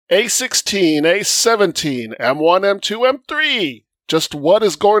A16, A17, M1, M2, M3. Just what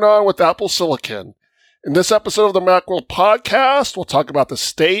is going on with Apple Silicon? In this episode of the Macworld Podcast, we'll talk about the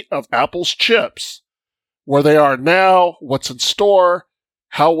state of Apple's chips, where they are now, what's in store,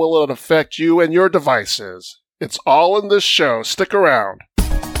 how will it affect you and your devices. It's all in this show. Stick around.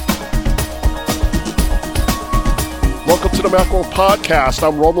 Welcome to the Macworld Podcast.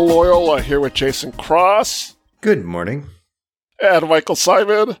 I'm Roman Loyola here with Jason Cross. Good morning. And Michael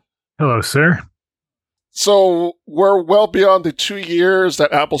Simon. Hello, sir. So we're well beyond the 2 years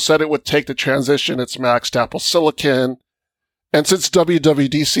that Apple said it would take to transition its Macs to Apple Silicon. And since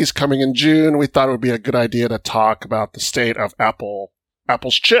WWDC is coming in June, we thought it would be a good idea to talk about the state of Apple's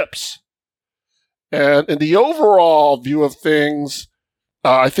chips. And in the overall view of things,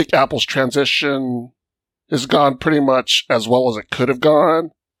 I think Apple's transition has gone pretty much as well as it could have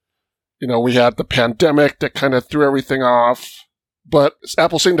gone. You know, we had the pandemic that kind of threw everything off, but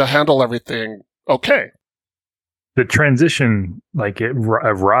Apple seemed to handle everything okay. The transition, it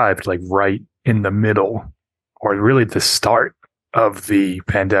arrived right in the middle, or really the start of the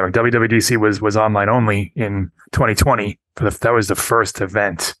pandemic. WWDC was online only in 2020. That was the first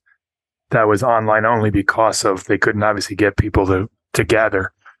event that was online only because of they couldn't obviously get people to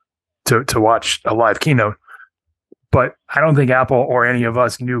gather to watch a live keynote. But I don't think Apple or any of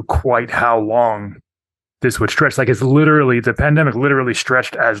us knew quite how long this would stretch. The pandemic literally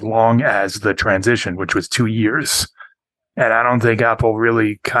stretched as long as the transition, which was 2 years. And I don't think Apple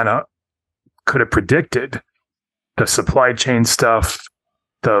really kind of could have predicted the supply chain stuff,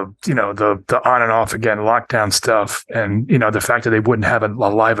 the on and off again lockdown stuff, and the fact that they wouldn't have a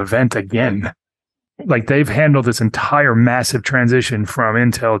live event again. They've handled this entire massive transition from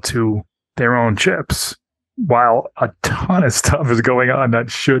Intel to their own chips, while a ton of stuff is going on that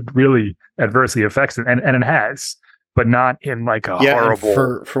should really adversely affect it, and it has, but not in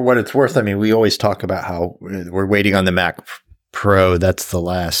horrible. For what it's worth, I mean, we always talk about how we're waiting on the Mac Pro. That's the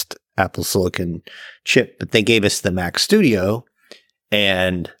last Apple Silicon chip, but they gave us the Mac Studio,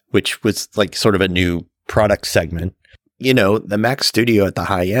 and which was sort of a new product segment. The Mac Studio at the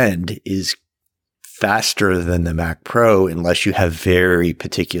high end is faster than the Mac Pro unless you have very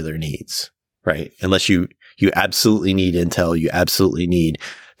particular needs, right? Unless you absolutely need Intel, you absolutely need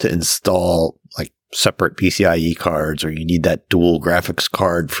to install separate PCIe cards, or you need that dual graphics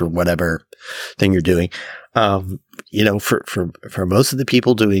card for whatever thing you're doing. For most of the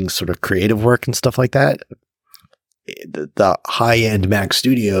people doing sort of creative work and stuff like that, the high-end Mac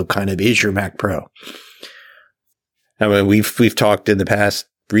Studio kind of is your Mac Pro. I mean, we've talked in the past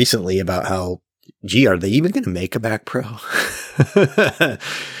recently about how, are they even going to make a Mac Pro?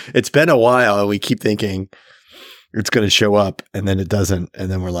 It's been a while, and we keep thinking it's going to show up, and then it doesn't.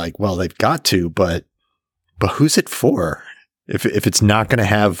 And then we're like, well, they've got to, but who's it for? If it's not going to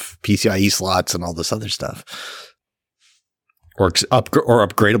have PCIe slots and all this other stuff, or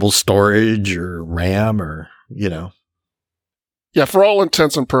upgradable storage or RAM, or Yeah, for all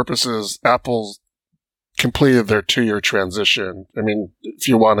intents and purposes, Apple's completed their 2-year transition. I mean, if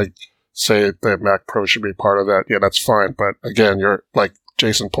you want to say that Mac Pro should be part of that, yeah, that's fine. But again, you're like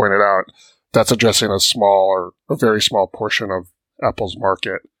Jason pointed out, that's addressing a very small portion of Apple's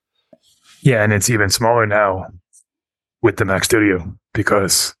market. Yeah, and it's even smaller now with the Mac Studio,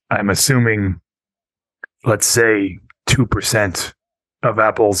 because I'm assuming, let's say 2% of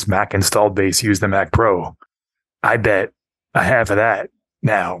Apple's Mac installed base use the Mac Pro. I bet a half of that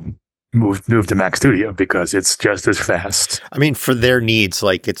now moved to Mac Studio because it's just as fast. I mean, for their needs,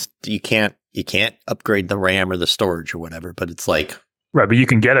 you can't upgrade the RAM or the storage or whatever, but it's right, but you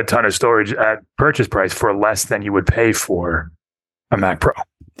can get a ton of storage at purchase price for less than you would pay for a Mac Pro.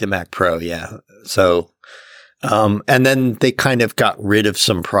 The Mac Pro, yeah. So, and then they kind of got rid of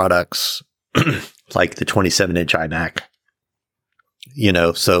some products like the 27-inch iMac,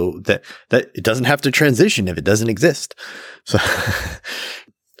 so that it doesn't have to transition if it doesn't exist.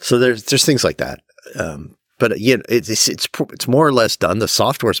 So there's things like that. But yeah, it's more or less done. The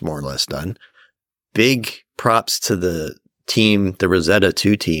software's more or less done. Big props to the team, the Rosetta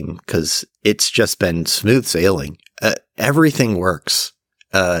 2 team, because it's just been smooth sailing. Everything works.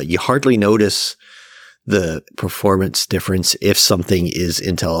 You hardly notice the performance difference if something is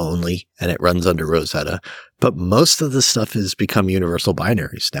Intel only and it runs under Rosetta. But most of the stuff has become universal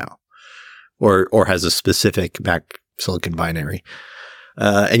binaries now, or has a specific Mac Silicon binary.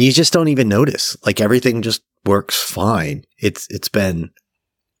 And you just don't even notice. Everything just works fine. It's been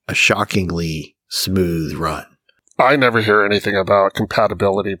a shockingly smooth run. I never hear anything about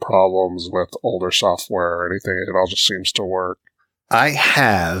compatibility problems with older software or anything. It all just seems to work. I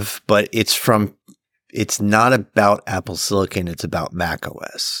have, but it's from it's not about Apple Silicon. It's about Mac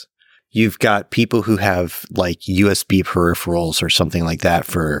OS. You've got people who have like USB peripherals or something like that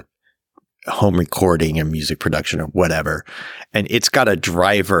for home recording and music production or whatever. And it's got a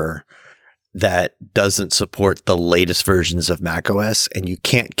driver that doesn't support the latest versions of macOS, and you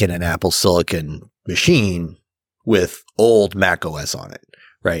can't get an Apple Silicon machine with old macOS on it,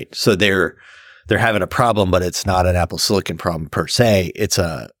 right? So they're having a problem, but it's not an Apple Silicon problem per se. It's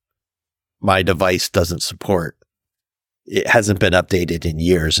my device doesn't support. It hasn't been updated in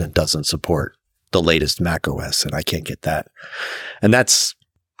years and doesn't support the latest macOS, and I can't get that. And that's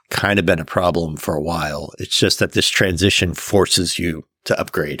kind of been a problem for a while. It's just that this transition forces you to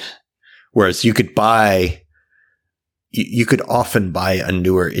upgrade. Whereas you could often buy a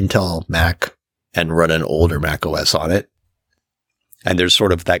newer Intel Mac and run an older Mac OS on it. And there's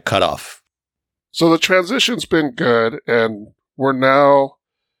sort of that cutoff. So the transition's been good, and we're now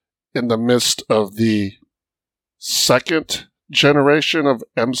in the midst of the second generation of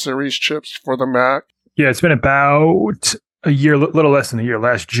M series chips for the Mac. Yeah, it's been about a year, little less than a year.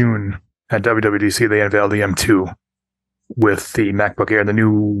 Last June at WWDC, they unveiled the M2 with the MacBook Air, the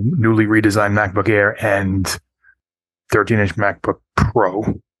newly redesigned MacBook Air and 13-inch MacBook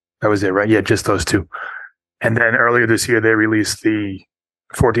Pro. That was it, right? Yeah, just those two. And then earlier this year, they released the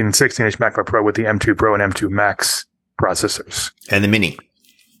 14 and 16-inch MacBook Pro with the M2 Pro and M2 Max processors. And the Mini.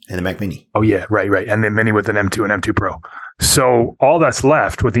 And the Mac Mini. Oh, yeah, right. And the Mini with an M2 and M2 Pro. So all that's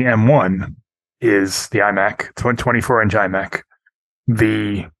left with the M1 is the iMac, 24-inch iMac,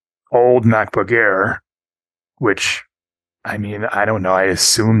 the old MacBook Air, which, I mean, I don't know. I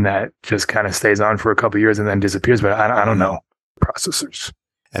assume that just kind of stays on for a couple of years and then disappears, but I don't know. Processors.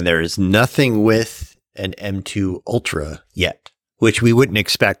 And there is nothing with an M2 Ultra yet, which we wouldn't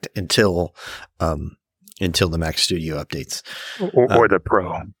expect until the Mac Studio updates. Or the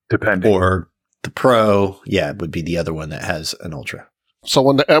Pro, depending. Or the Pro, yeah, would be the other one that has an Ultra. So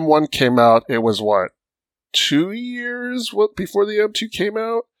when the M1 came out, it was what, 2 years before the M2 came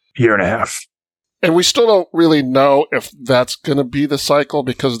out? Year and a half. And we still don't really know if that's going to be the cycle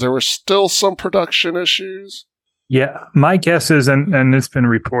because there were still some production issues. Yeah, my guess is, and it's been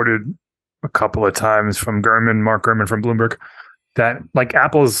reported a couple of times from Mark Gurman from Bloomberg, that like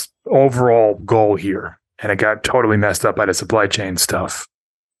Apple's overall goal here, and it got totally messed up by the supply chain stuff,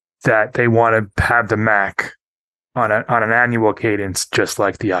 that they want to have the Mac on an annual cadence, just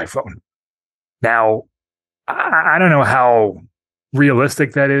like the iPhone. Now, I don't know how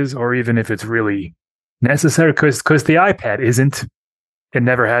realistic that is, or even if it's really necessary, because the iPad isn't, it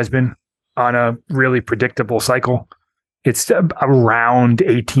never has been, on a really predictable cycle. It's around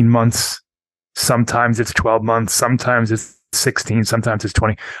 18 months. Sometimes it's 12 months. Sometimes it's 16. Sometimes it's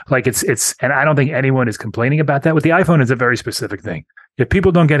 20. Like it's, and I don't think anyone is complaining about that. With the iPhone, it's a very specific thing. If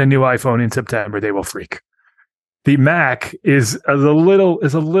people don't get a new iPhone in September, they will freak. The Mac is a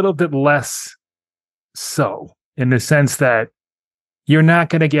little bit less so, in the sense that you're not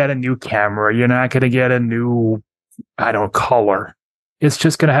going to get a new camera. You're not going to get a new, color. It's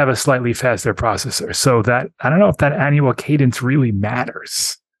just going to have a slightly faster processor. So that, I don't know if that annual cadence really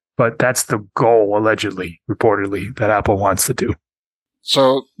matters, but that's the goal, allegedly, reportedly, that Apple wants to do.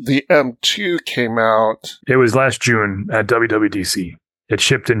 So the M2 came out. It was last June at WWDC. It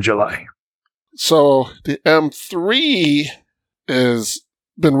shipped in July. So the M3 is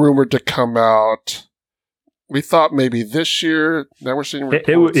been rumored to come out. We thought maybe this year. Now we're seeing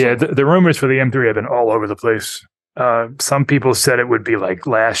reports. The rumors for the M3 have been all over the place. Some people said it would be like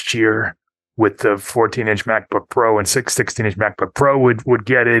last year with the 14-inch MacBook Pro and 16-inch MacBook Pro would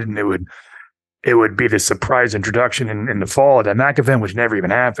get it, and it would be the surprise introduction in the fall at that Mac event, which never even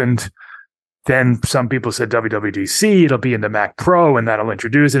happened. Then some people said WWDC, it'll be in the Mac Pro, and that'll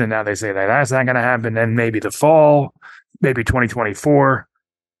introduce it. And now they say that that's not going to happen. Then maybe the fall, maybe 2024.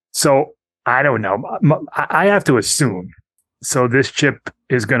 So I don't know. I have to assume. So this chip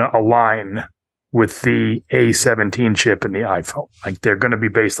is going to align with the A17 chip in the iPhone. Like they're going to be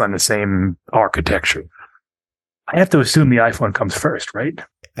based on the same architecture. I have to assume the iPhone comes first, right?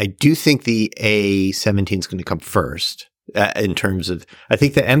 I do think the A17 is going to come first in terms of, I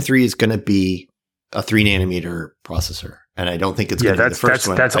think the M3 is going to be a 3-nanometer processor. And I don't think it's going to be the first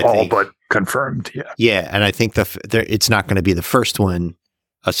one. That's all but confirmed. Yeah. Yeah. And I think it's not going to be the first one,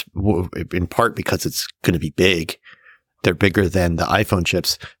 in part because it's going to be big. They're bigger than the iPhone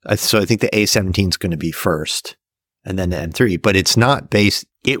chips. So I think the A17 is going to be first and then the M3, but it's not based.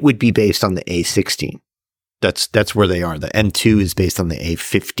 It would be based on the A16. That's where they are. The M2 is based on the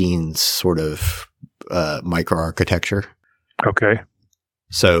A15 sort of microarchitecture. Okay.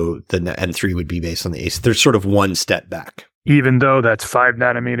 So then the M3 would be based on the A. They're sort of one step back. Even though that's 5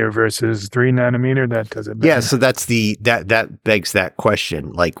 nanometer versus 3 nanometer, that doesn't matter. Yeah, so that's that begs that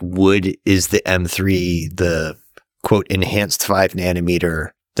question. Like, is the M3 the quote enhanced 5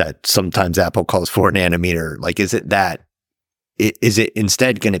 nanometer that sometimes Apple calls 4 nanometer? Like, is it that? Is it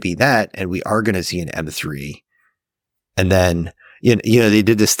instead going to be that, and we are going to see an M3? And then, you know, they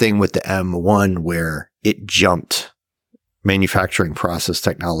did this thing with the M1 where it jumped manufacturing process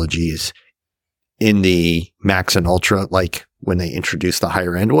technologies in the Max and Ultra, like when they introduced the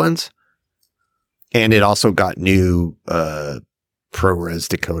higher end ones. And it also got new ProRes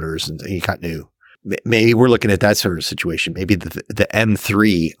decoders, and you got new. Maybe we're looking at that sort of situation. Maybe the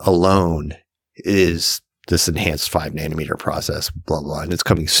M3 alone is this enhanced 5 nanometer process, blah, blah, and it's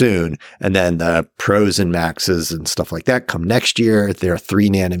coming soon. And then the Pros and Maxes and stuff like that come next year. They're 3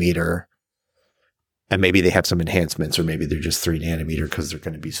 nanometer. And maybe they have some enhancements, or maybe they're just 3 nanometer because they're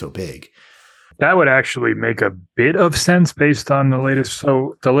going to be so big. That would actually make a bit of sense based on the latest.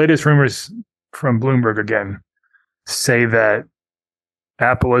 So the latest rumors from Bloomberg again say that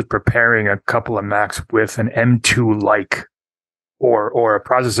Apple is preparing a couple of Macs with an M2-like or a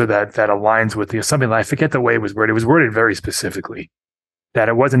processor that aligns with something like, I forget the way it was worded. It was worded very specifically that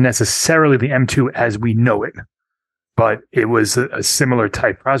it wasn't necessarily the M2 as we know it, but it was a similar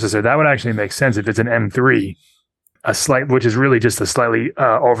type processor. That would actually make sense if it's an M3. Which is really just a slightly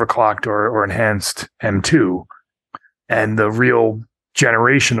overclocked or enhanced M2, and the real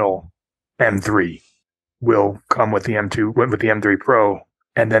generational M3 will come with the M2 with the M3 Pro,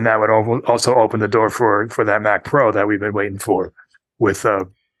 and then that would also open the door for that Mac Pro that we've been waiting for with a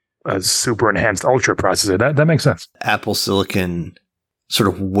super enhanced Ultra processor. That makes sense. Apple Silicon, sort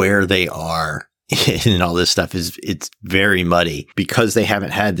of where they are and all this stuff it's very muddy because they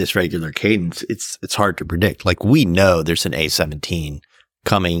haven't had this regular cadence. It's hard to predict. Like, we know there's an A17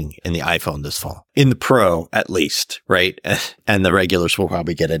 coming in the iPhone this fall, in the Pro at least, right? And the regulars will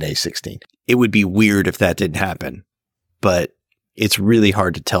probably get an A16. It would be weird if that didn't happen, but it's really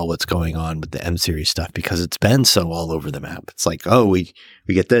hard to tell what's going on with the M series stuff because it's been so all over the map. It's like, oh, we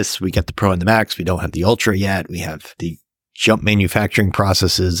get this, we get the Pro and the Max, we don't have the Ultra yet, we have the jump manufacturing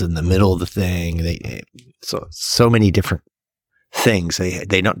processes in the middle of the thing. So many different things.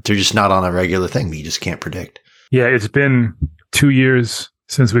 They're just not on a regular thing. But you just can't predict. Yeah, it's been 2 years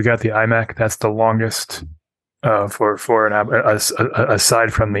since we got the iMac. That's the longest for an app,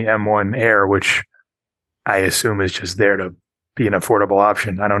 aside from the M1 Air, which I assume is just there to be an affordable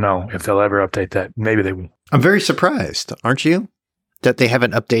option. I don't know if they'll ever update that. Maybe they will. I'm very surprised, aren't you, that they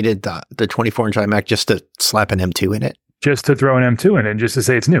haven't updated the 24-inch iMac just to slap an M2 in it? Just to throw an M2 in it, just to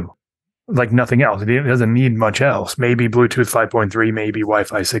say it's new. Like nothing else. It doesn't need much else. Maybe Bluetooth 5.3, maybe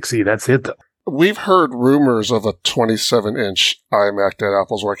Wi-Fi 6E. That's it, though. We've heard rumors of a 27-inch iMac that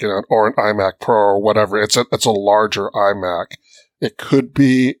Apple's working on, or an iMac Pro or whatever. It's a larger iMac. It could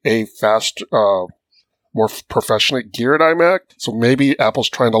be a fast, more professionally geared iMac. So maybe Apple's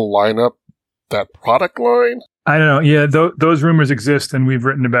trying to line up that product line. I don't know. Yeah, those rumors exist, and we've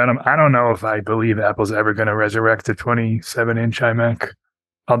written about them. I don't know if I believe Apple's ever going to resurrect a 27-inch iMac,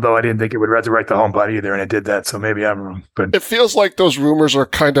 although I didn't think it would resurrect the HomePod either, and it did that, so maybe I'm wrong. But it feels like those rumors are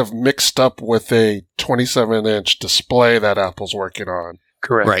kind of mixed up with a 27-inch display that Apple's working on.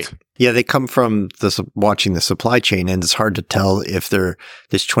 Correct. Right. Yeah, they come from watching the supply chain, and it's hard to tell if they're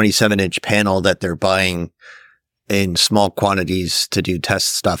this 27-inch panel that they're buying in small quantities to do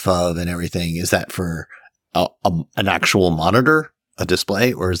test stuff of and everything. Is that for an actual monitor, a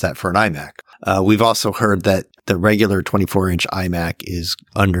display, or is that for an iMac? We've also heard that the regular 24-inch iMac is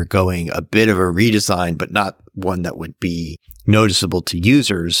undergoing a bit of a redesign, but not one that would be noticeable to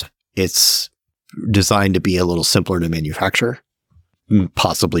users. It's designed to be a little simpler to manufacture,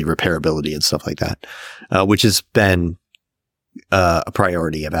 possibly repairability and stuff like that, which has been a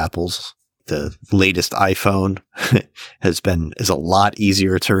priority of Apple's. The latest iPhone is a lot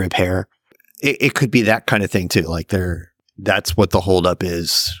easier to repair. It could be that kind of thing too. Like that's what the holdup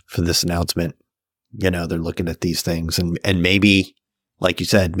is for this announcement. You know, they're looking at these things and maybe, like you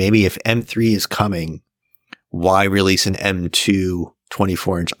said, maybe if M3 is coming, why release an M2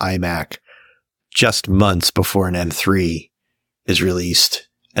 24-inch iMac just months before an M3 is released?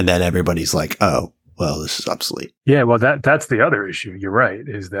 And then everybody's like, oh, well, this is obsolete. Yeah, well, that's the other issue. You're right.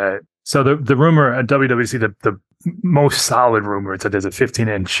 Is that so? The rumor at WWDC, the most solid rumor, is that there's a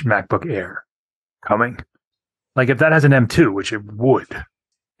 15-inch MacBook Air coming. Like if that has an M2, which it would,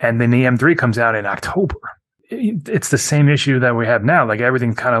 and then the M3 comes out in October, it's the same issue that we have now. Like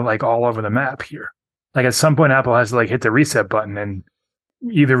everything kind of like all over the map here. Like at some point, Apple has to like hit the reset button and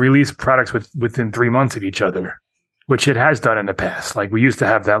either release products within 3 months of each other, which it has done in the past. Like we used to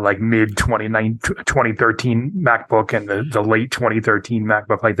have that like mid 2013 MacBook and the late 2013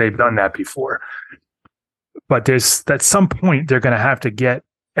 MacBook. Like they've done that before. But there's at some point they're going to have to get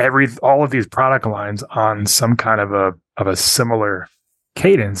all of these product lines on some kind of a similar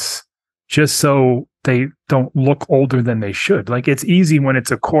cadence, just so they don't look older than they should. Like it's easy when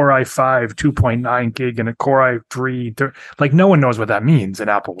it's a Core i5 2.9 gig and a Core i3. Like no one knows what that means in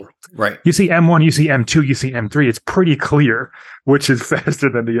Apple world. Right. You see M1, you see M2, you see M3. It's pretty clear which is faster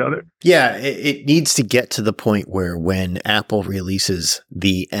than the other. Yeah, it needs to get to the point where when Apple releases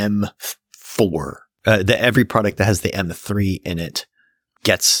the M4, every product that has the M3 in it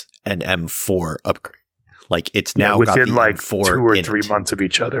gets an M4 upgrade. Like it's now got the within like M4 2 or in 3 it. months of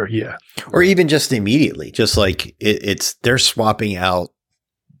each other. Yeah. Or even just immediately, just like they're swapping out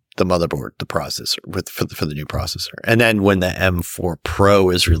the motherboard, the processor for the new processor. And then when the M4 Pro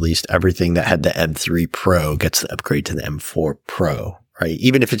is released, everything that had the M3 Pro gets the upgrade to the M4 Pro, right?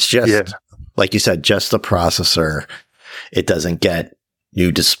 Even if it's just, like you said, just the processor, it doesn't get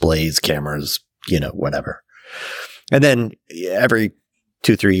new displays, cameras, whatever. And then every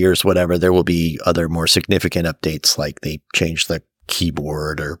 2-3 years, whatever, there will be other more significant updates, like they change the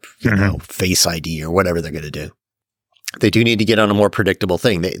keyboard or, Face ID or whatever they're going to do. They do need to get on a more predictable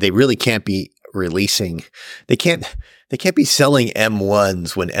thing. They really can't be releasing, they can't be selling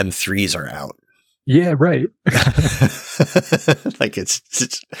M1s when M3s are out. Yeah, right. Like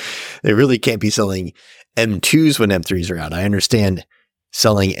they really can't be selling M2s when M3s are out. I understand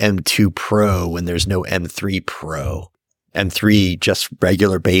selling M2 Pro when there's no M3 Pro. M3, just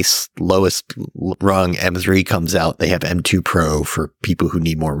regular base, lowest rung M3 comes out. They have M2 Pro for people who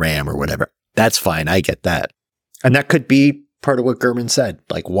need more RAM or whatever. That's fine. I get that. And that could be part of what Gurman said,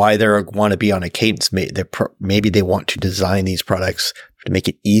 like why they want to be on a cadence. Maybe they want to design these products to make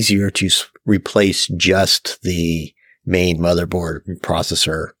it easier to replace just the main motherboard and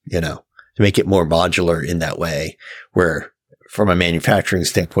processor, to make it more modular in that way, where from a manufacturing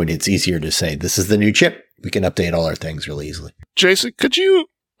standpoint, it's easier to say, this is the new chip. We can update all our things really easily. Jason, could you,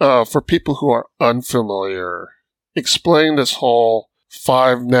 for people who are unfamiliar, explain this whole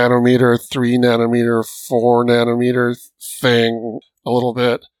 5 nanometer, 3 nanometer, 4 nanometer thing a little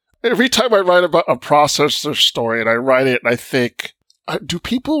bit? Every time I write about a processor story and I write it and I think, do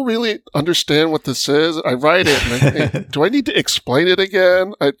people really understand what this is? I write it and I think, do I need to explain it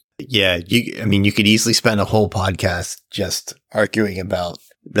again? You could easily spend a whole podcast just arguing about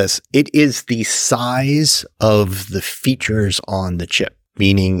this. It is the size of the features on the chip,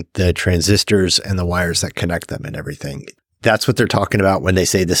 meaning the transistors and the wires that connect them and everything. That's what they're talking about when they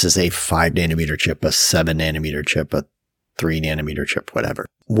say this is a 5 nanometer chip, a 7 nanometer chip, a 3 nanometer chip, whatever.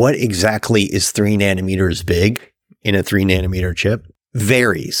 What exactly is 3 nanometers big in a 3 nanometer chip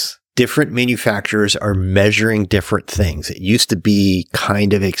varies. Different manufacturers are measuring different things. It used to be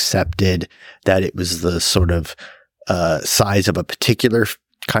kind of accepted that it was the sort of size of a particular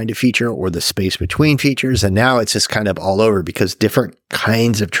kind of feature or the space between features. And now it's just kind of all over because different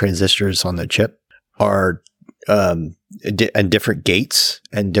kinds of transistors on the chip are and different gates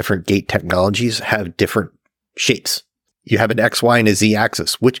and different gate technologies have different shapes. You have an X, Y, and a Z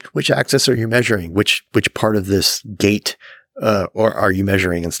axis. Which axis are you measuring? Which part of this gate or are you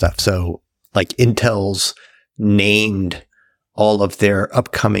measuring and stuff? So like Intel's named all of their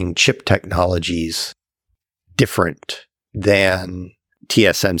upcoming chip technologies different than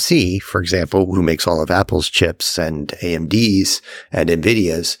TSMC, for example, who makes all of Apple's chips and AMD's and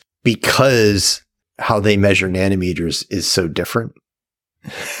NVIDIA's, because how they measure nanometers is so different.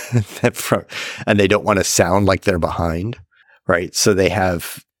 And they don't want to sound like they're behind, right? So they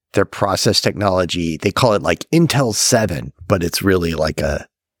have their process technology. They call it like Intel 7, but it's really like a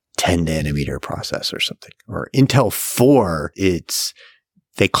 10 nanometer process or something. Or Intel 4,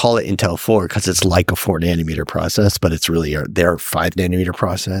 they call it Intel 4 because it's like a 4 nanometer process, but it's really their 5 nanometer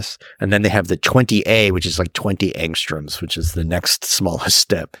process. And then they have the 20A, which is like 20 angstroms, which is the next smallest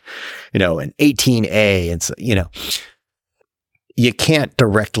step, and 18A. And so, you can't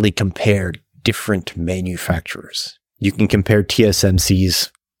directly compare different manufacturers. You can compare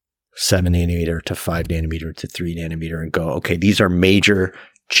TSMC's 7 nanometer to 5 nanometer to 3 nanometer and go, okay, these are major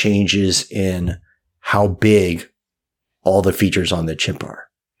changes in how big all the features on the chip are.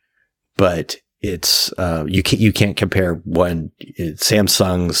 But it's, you can't compare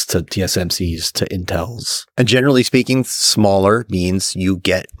Samsung's to TSMC's to Intel's. And generally speaking, smaller means you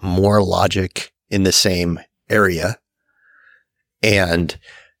get more logic in the same area and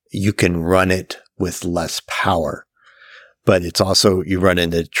you can run it with less power. But it's also, you run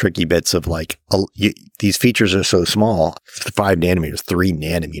into tricky bits of like, these features are so small, 5 nanometers, 3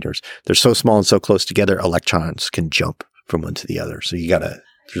 nanometers. They're so small and so close together, electrons can jump from one to the other. So you gotta,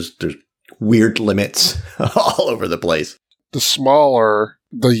 there's weird limits all over the place. The smaller,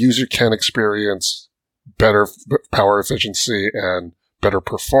 the user can experience better power efficiency and better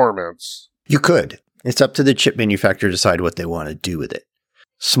performance. You could. It's up to the chip manufacturer to decide what they want to do with it.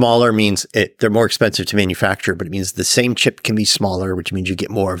 Smaller means they're more expensive to manufacture, but it means the same chip can be smaller, which means you get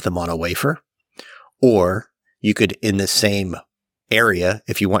more of them on a wafer. Or you could, in the same area,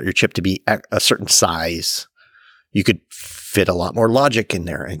 if you want your chip to be a certain size, you could fit a lot more logic in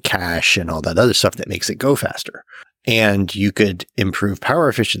there and cache and all that other stuff that makes it go faster. And you could improve power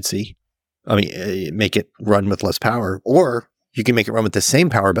efficiency. I mean, make it run with less power, or you can make it run with the same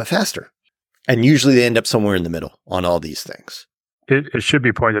power but faster. And usually they end up somewhere in the middle on all these things. It should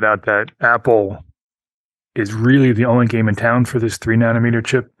be pointed out that Apple is really the only game in town for this 3 nanometer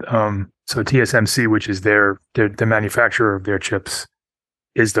chip. So TSMC, which is the manufacturer of their chips,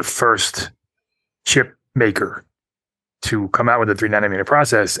 is the first chip maker to come out with a 3 nanometer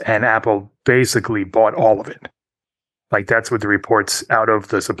process, and Apple basically bought all of it. Like, that's what the reports out of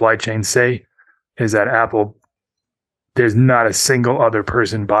the supply chain say, is that Apple, there's not a single other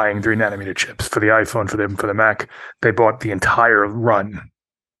person buying 3 nanometer chips for the iPhone, for the Mac. They bought the entire run,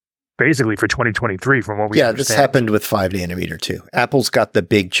 basically for 2023, from what we understand. This happened with 5 nanometer too. Apple's got the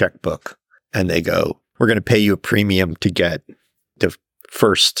big checkbook, and they go, we're going to pay you a premium to get the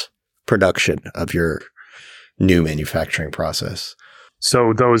first production of your new manufacturing process.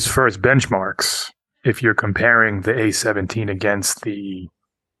 So those first benchmarks, if you're comparing the A17 against the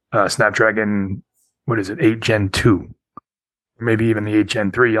Snapdragon, 8 Gen 2, maybe even the 8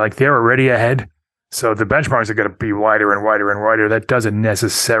 Gen 3, like, they're already ahead. So the benchmarks are going to be wider and wider and wider. That doesn't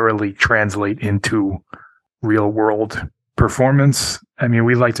necessarily translate into real world performance. I mean,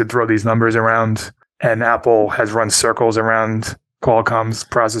 we like to throw these numbers around, and Apple has run circles around Qualcomm's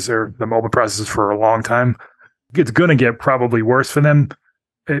processor, the mobile processors, for a long time. It's going to get probably worse for them,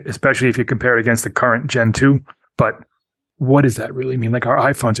 especially if you compare it against the current Gen 2. But what does that really mean? Like, our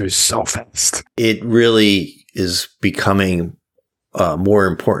iPhones are so fast. It really is becoming more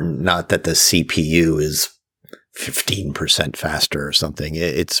important, not that the CPU is 15% faster or something.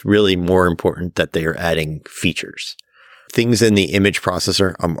 It's really more important that they are adding features. Things in the image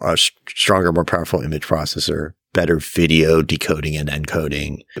processor, a stronger, more powerful image processor, better video decoding and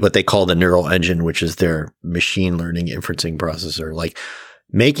encoding, what they call the neural engine, which is their machine learning inferencing processor. Like,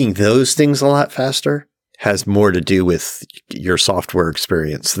 making those things a lot faster has more to do with your software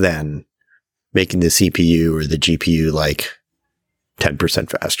experience than making the CPU or the GPU like 10%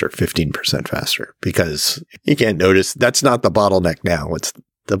 faster, 15% faster, because you can't notice that's not the bottleneck now. What's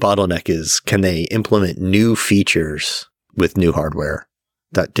the bottleneck is, can they implement new features with new hardware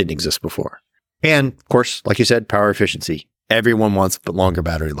that didn't exist before? And of course, like you said, power efficiency. Everyone wants longer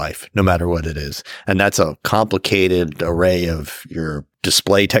battery life, no matter what it is. And that's a complicated array of your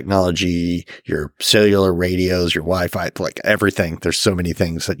display technology, your cellular radios, your Wi-Fi, like everything. There's so many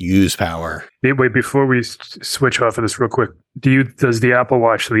things that use power. Wait, before we switch off of this real quick, does the Apple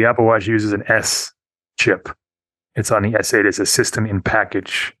Watch uses an S chip. It's on the S8. It's a system in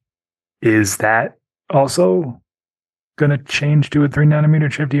package. Is that also going to change to a 3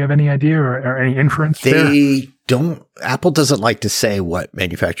 nanometer chip? Do you have any idea or any inference there? Apple doesn't like to say what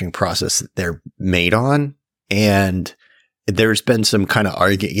manufacturing process they're made on. And there's been some kind of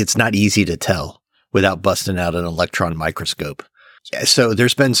argument. It's not easy to tell without busting out an electron microscope. So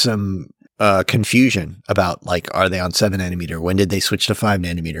there's been some confusion about, like, are they on 7 nanometer? When did they switch to 5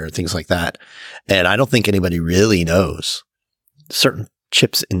 nanometer? Things like that. And I don't think anybody really knows. Certain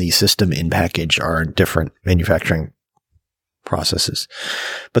chips in the system in package are different manufacturing processes.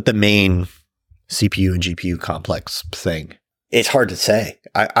 But the main CPU and GPU complex thing, it's hard to say.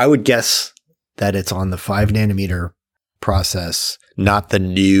 I would guess that it's on the 5 nanometer process, not the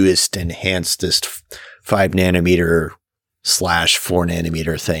newest, enhancedest 5 nanometer / 4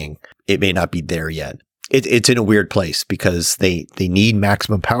 nanometer thing. It may not be there yet. It's in a weird place because they need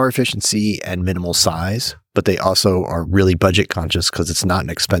maximum power efficiency and minimal size, but they also are really budget conscious because it's not an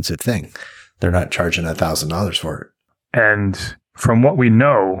expensive thing. They're not charging $1,000 for it. And from what we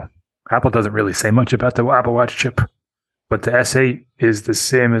know, Apple doesn't really say much about the Apple Watch chip, but the S8 is the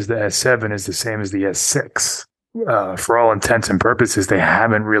same as the S7, is the same as the S6. For all intents and purposes, they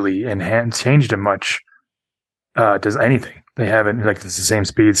haven't really changed it much. Does anything? They haven't, like, it's the same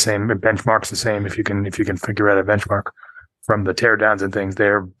speed, same benchmarks, the same. If you can figure out a benchmark from the teardowns and things,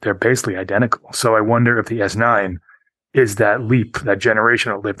 they're basically identical. So I wonder if the S9 is that leap, that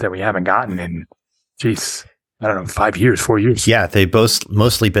generational leap that we haven't gotten in, geez, I don't know, 5 years, 4 years. Yeah, they've both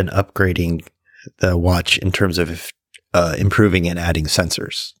mostly been upgrading the watch in terms of improving and adding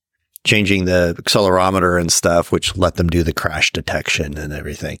sensors, changing the accelerometer and stuff, which let them do the crash detection and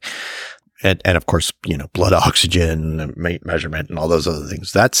everything. And of course, blood oxygen measurement and all those other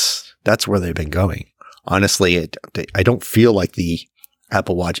things. That's where they've been going. Honestly, I don't feel like the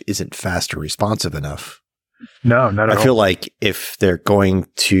Apple Watch isn't fast or responsive enough. No, not at all. I feel like if they're going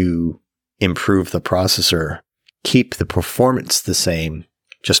to improve the processor, keep the performance the same,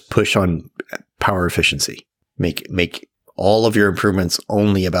 just push on power efficiency. Make all of your improvements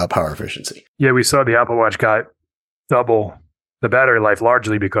only about power efficiency. Yeah, we saw the Apple Watch got double the battery life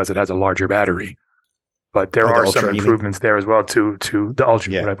largely because it has a larger battery. But there are some improvements there as well to the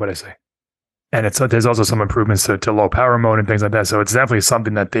Ultra, what I say. And there's also some improvements to low power mode and things like that. So it's definitely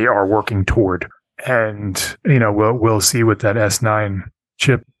something that they are working toward. And, we'll see with that S9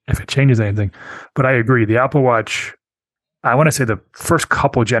 chip if it changes anything. But I agree. The Apple Watch, I want to say the first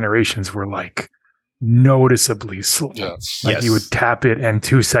couple generations were like noticeably slow. Yes. You would tap it and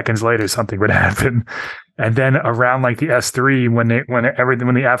 2 seconds later something would happen. And then around like the S3, when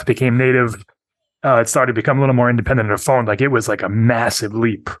the app became native, it started to become a little more independent of the phone. Like it was like a massive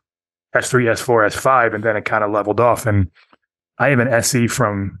leap. S3, S4, S5, and then it kind of leveled off. And I have an SE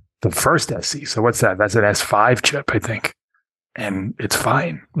from the first SE. So what's that? That's an S5 chip, I think. And it's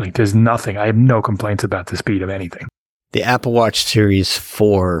fine. Like there's nothing. I have no complaints about the speed of anything. The Apple Watch Series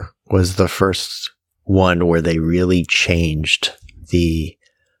 4 was the first one where they really changed the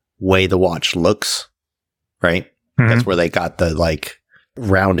way the watch looks, right? Mm-hmm. That's where they got the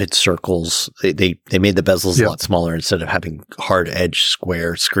rounded circles. They made the bezels a lot smaller instead of having hard edge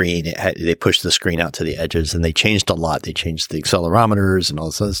square screen. They pushed the screen out to the edges and they changed a lot. They changed the accelerometers and all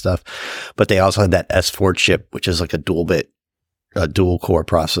this other stuff. But they also had that S4 chip, which is like a dual core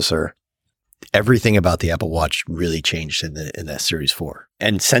processor. Everything about the Apple Watch really changed in that Series 4.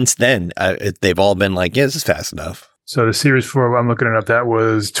 And since then, they've all been like, yeah, this is fast enough. So the Series 4, I'm looking it up, that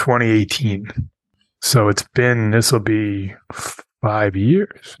was 2018. So this will be 5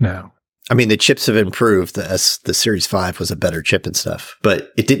 years now. I mean, the chips have improved. The Series 5 was a better chip and stuff,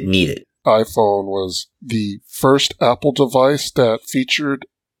 but it didn't need it. iPhone was the first Apple device that featured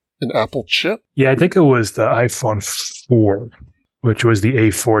an Apple chip. Yeah, I think it was the iPhone 4, which was the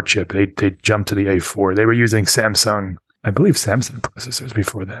A4 chip. They jumped to the A4. They were using Samsung processors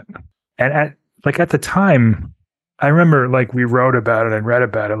before that. And at the time, I remember we wrote about it and read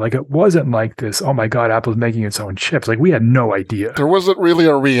about it. It wasn't like this, oh my God, Apple's making its own chips. We had no idea. There wasn't really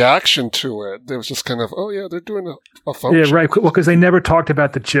a reaction to it. There was just kind of, oh yeah, they're doing a phone chip. Yeah, right. Well, because they never talked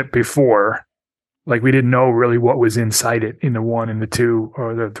about the chip before. We didn't know really what was inside it in the 1 and the 2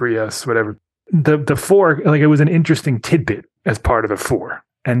 or the 3S, whatever. The 4, it was an interesting tidbit as part of the 4.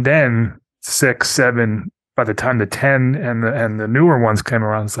 And then 6, 7, by the time the 10 and the newer ones came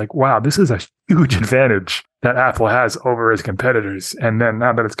around, it's like, wow, this is a huge advantage that Apple has over its competitors. And then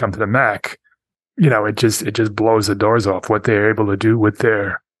now that it's come to the Mac, it just blows the doors off what they're able to do with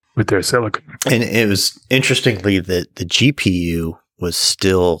their silicon. And it was interestingly that the GPU was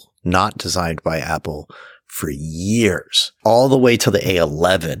still not designed by Apple for years, all the way till the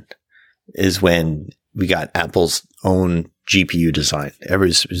A11 is when we got Apple's own GPU design. It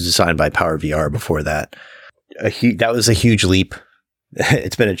was designed by PowerVR before that. That was a huge leap.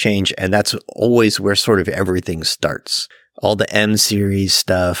 It's been a change, and that's always where sort of everything starts. All the M series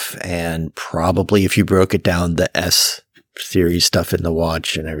stuff, and probably if you broke it down, the S series stuff in the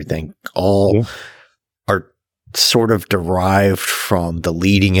watch and everything, all are sort of derived from the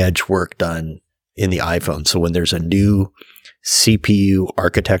leading edge work done in the iPhone. So when there's a new CPU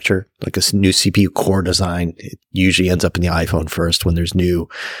architecture, like a new CPU core design, it usually ends up in the iPhone first. When there's new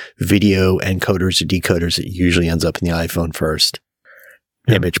video encoders or decoders, it usually ends up in the iPhone first.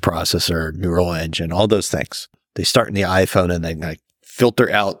 Image processor, neural engine, all those things. They start in the iPhone and then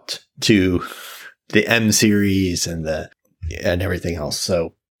filter out to the M series and everything else.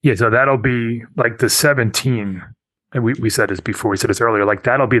 So so that'll be the 17. And we said this before. We said this earlier.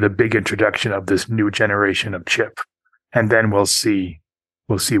 That'll be the big introduction of this new generation of chip, and then we'll see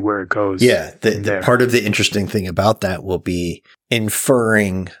where it goes. Yeah, the part of the interesting thing about that will be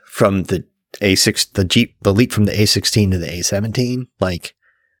inferring from the A6, the leap from the A16 to the A17.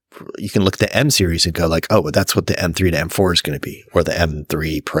 You can look at the M series and go oh, well, that's what the M3 to M4 is going to be, or the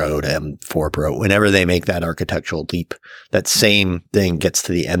M3 Pro to M4 Pro. Whenever they make that architectural leap, that same thing gets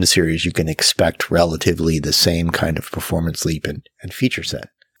to the M series, you can expect relatively the same kind of performance leap and feature set.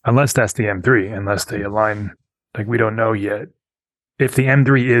 Unless that's the M3, unless they align, we don't know yet. If the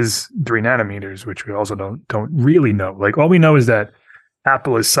M3 is 3 nanometers, which we also don't really know. All we know is that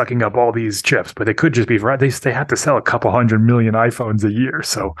Apple is sucking up all these chips, but it could just be they have to sell a couple 100 million iPhones a year,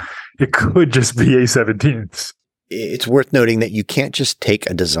 so it could just be A17s. It's worth noting that you can't just take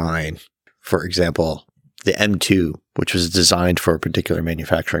a design, for example, the M2, which was designed for a particular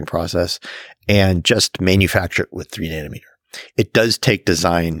manufacturing process, and just manufacture it with 3 nanometer. It does take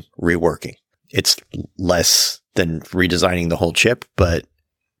design reworking. It's less than redesigning the whole chip, but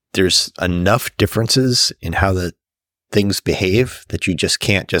there's enough differences in how the things behave that you just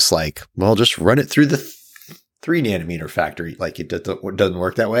can't just just run it through the 3 nanometer factory. Like it doesn't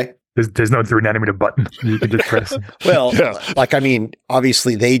work that way. There's no 3 nanometer button you can just press. Well, yeah.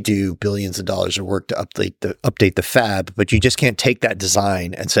 Obviously they do billions of dollars of work to update the fab, but you just can't take that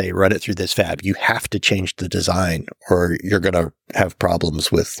design and say, run it through this fab. You have to change the design or you're going to have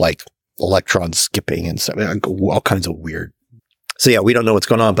problems with electron skipping and stuff, all kinds of weird. So yeah, we don't know what's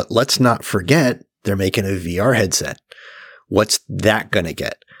going on, but let's not forget they're making a VR headset. What's that going to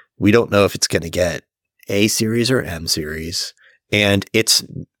get? We don't know if it's going to get A series or M series, and it's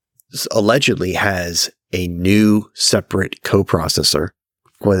allegedly has a new separate coprocessor.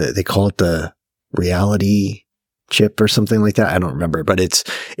 What they call it, the reality chip or something like that. I don't remember, but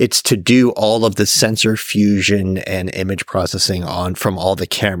it's to do all of the sensor fusion and image processing from all the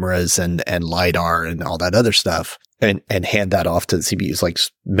cameras and LiDAR and all that other stuff and hand that off to the CPU.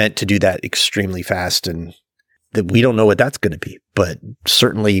 It's meant to do that extremely fast, and that we don't know what that's going to be, but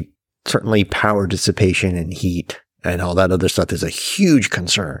certainly power dissipation and heat and all that other stuff is a huge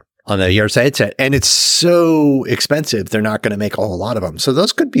concern on the VR headset. And it's so expensive, they're not going to make a whole lot of them. So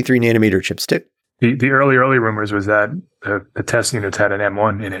those could be 3 nanometer chips too. The early rumors was that the test units had an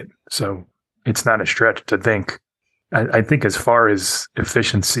M1 in it. So it's not a stretch to think. I think as far as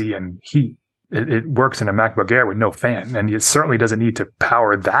efficiency and heat, it works in a MacBook Air with no fan. And it certainly doesn't need to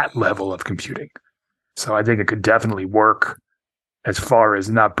power that level of computing. So I think it could definitely work as far as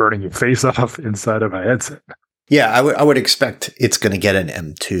not burning your face off inside of a headset. Yeah, I would expect it's going to get an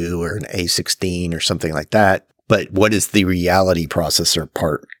M2 or an A16 or something like that. But what is the reality processor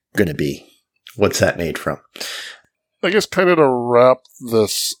part going to be? What's that made from? I guess kind of to wrap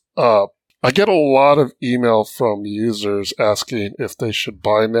this up, I get a lot of email from users asking if they should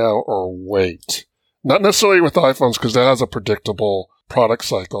buy now or wait. Not necessarily with iPhones because that has a predictable product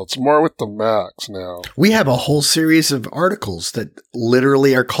cycle. It's more with the Macs now. We have a whole series of articles that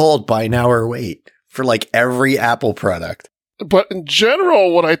literally are called buy now or wait for every Apple product. But in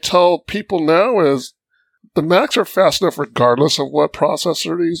general, what I tell people now is the Macs are fast enough regardless of what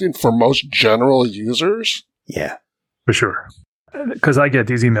processor they're using for most general users. Yeah. For sure. Because I get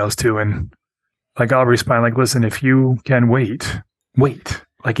these emails too, and I'll respond listen, if you can wait.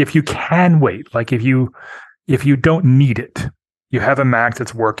 If you can wait, if you don't need it, you have a Mac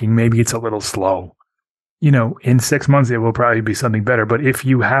that's working, maybe it's a little slow. In 6 months, it will probably be something better. But if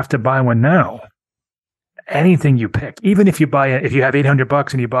you have to buy one now, anything you pick, even if you if you have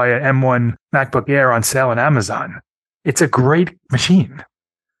 $800 and you buy an M1 MacBook Air on sale on Amazon, it's a great machine.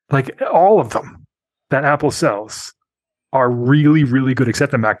 All of them that Apple sells are really, really good,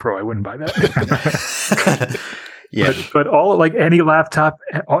 except the Mac Pro. I wouldn't buy that. Yeah, but all any laptop,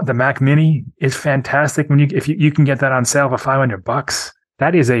 the Mac Mini is fantastic. If you can get that on sale for $500,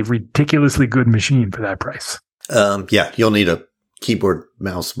 that is a ridiculously good machine for that price. Yeah, you'll need a keyboard,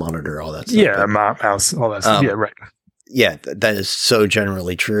 mouse, monitor, all that stuff. Yeah, mouse, all that stuff. Yeah, right. Yeah, that is so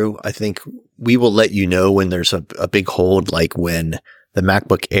generally true. I think we will let you know when there's a big hold, like when the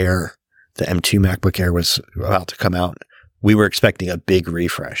MacBook Air, the M2 MacBook Air was about to come out. We were expecting a big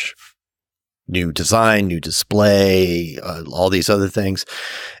refresh. New design, new display, all these other things.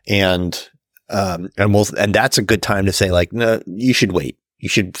 And that's a good time to say no, you should wait. You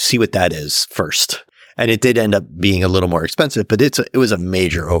should see what that is first. And it did end up being a little more expensive, but it was a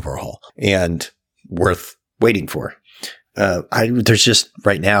major overhaul and worth waiting for. There's just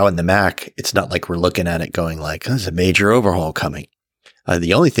right now in the Mac, it's not like we're looking at it going there's a major overhaul coming.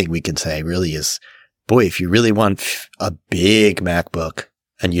 The only thing we can say really is, boy, if you really want a big MacBook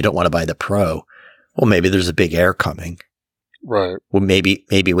and you don't want to buy the Pro, well, maybe there's a big Air coming. Right. Well, maybe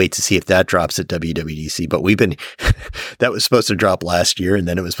wait to see if that drops at WWDC. But that was supposed to drop last year, and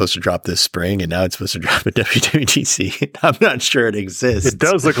then it was supposed to drop this spring, and now it's supposed to drop at WWDC. I'm not sure it exists. It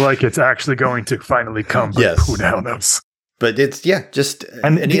does look like it's actually going to finally come. But yes. Who the hell knows? But it's, just.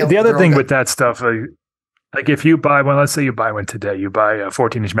 And the other thing with that stuff, if you buy one, let's say you buy one today, you buy a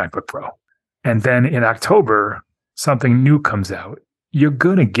 14-inch MacBook Pro, and then in October, something new comes out, you're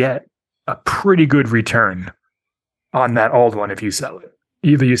going to get a pretty good return on that old one if you sell it.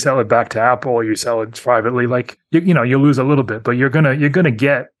 either you sell it back to Apple or you sell it privately. Like you lose a little bit, but you're gonna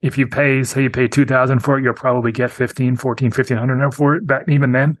get, if you pay, say you pay $2,000 for it, you'll probably get $1,500 for it back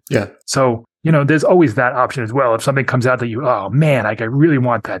even then. Yeah. So there's always that option as well. If something comes out that oh man, like I really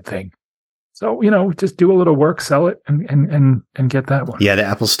want that thing. So just do a little work, sell it, and get that one. Yeah, the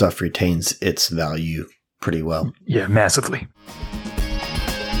Apple stuff retains its value pretty well. Yeah, massively.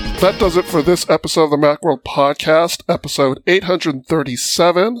 That does it for this episode of the Macworld Podcast, episode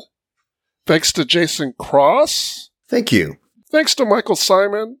 837. Thanks to Jason Cross. Thank you. Thanks to Michael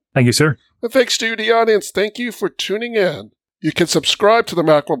Simon. Thank you, sir. And thanks to you, the audience. Thank you for tuning in. You can subscribe to the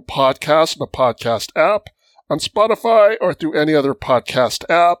Macworld Podcast in the podcast app, on Spotify, or through any other podcast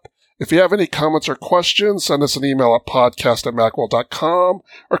app. If you have any comments or questions, send us an email at podcast@macworld.com,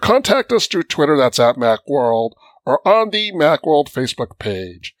 or contact us through Twitter, that's @Macworld, or on the Macworld Facebook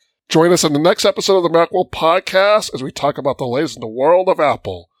page. Join us in the next episode of the Macworld Podcast as we talk about the latest in the world of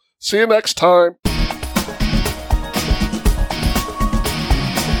Apple. See you next time.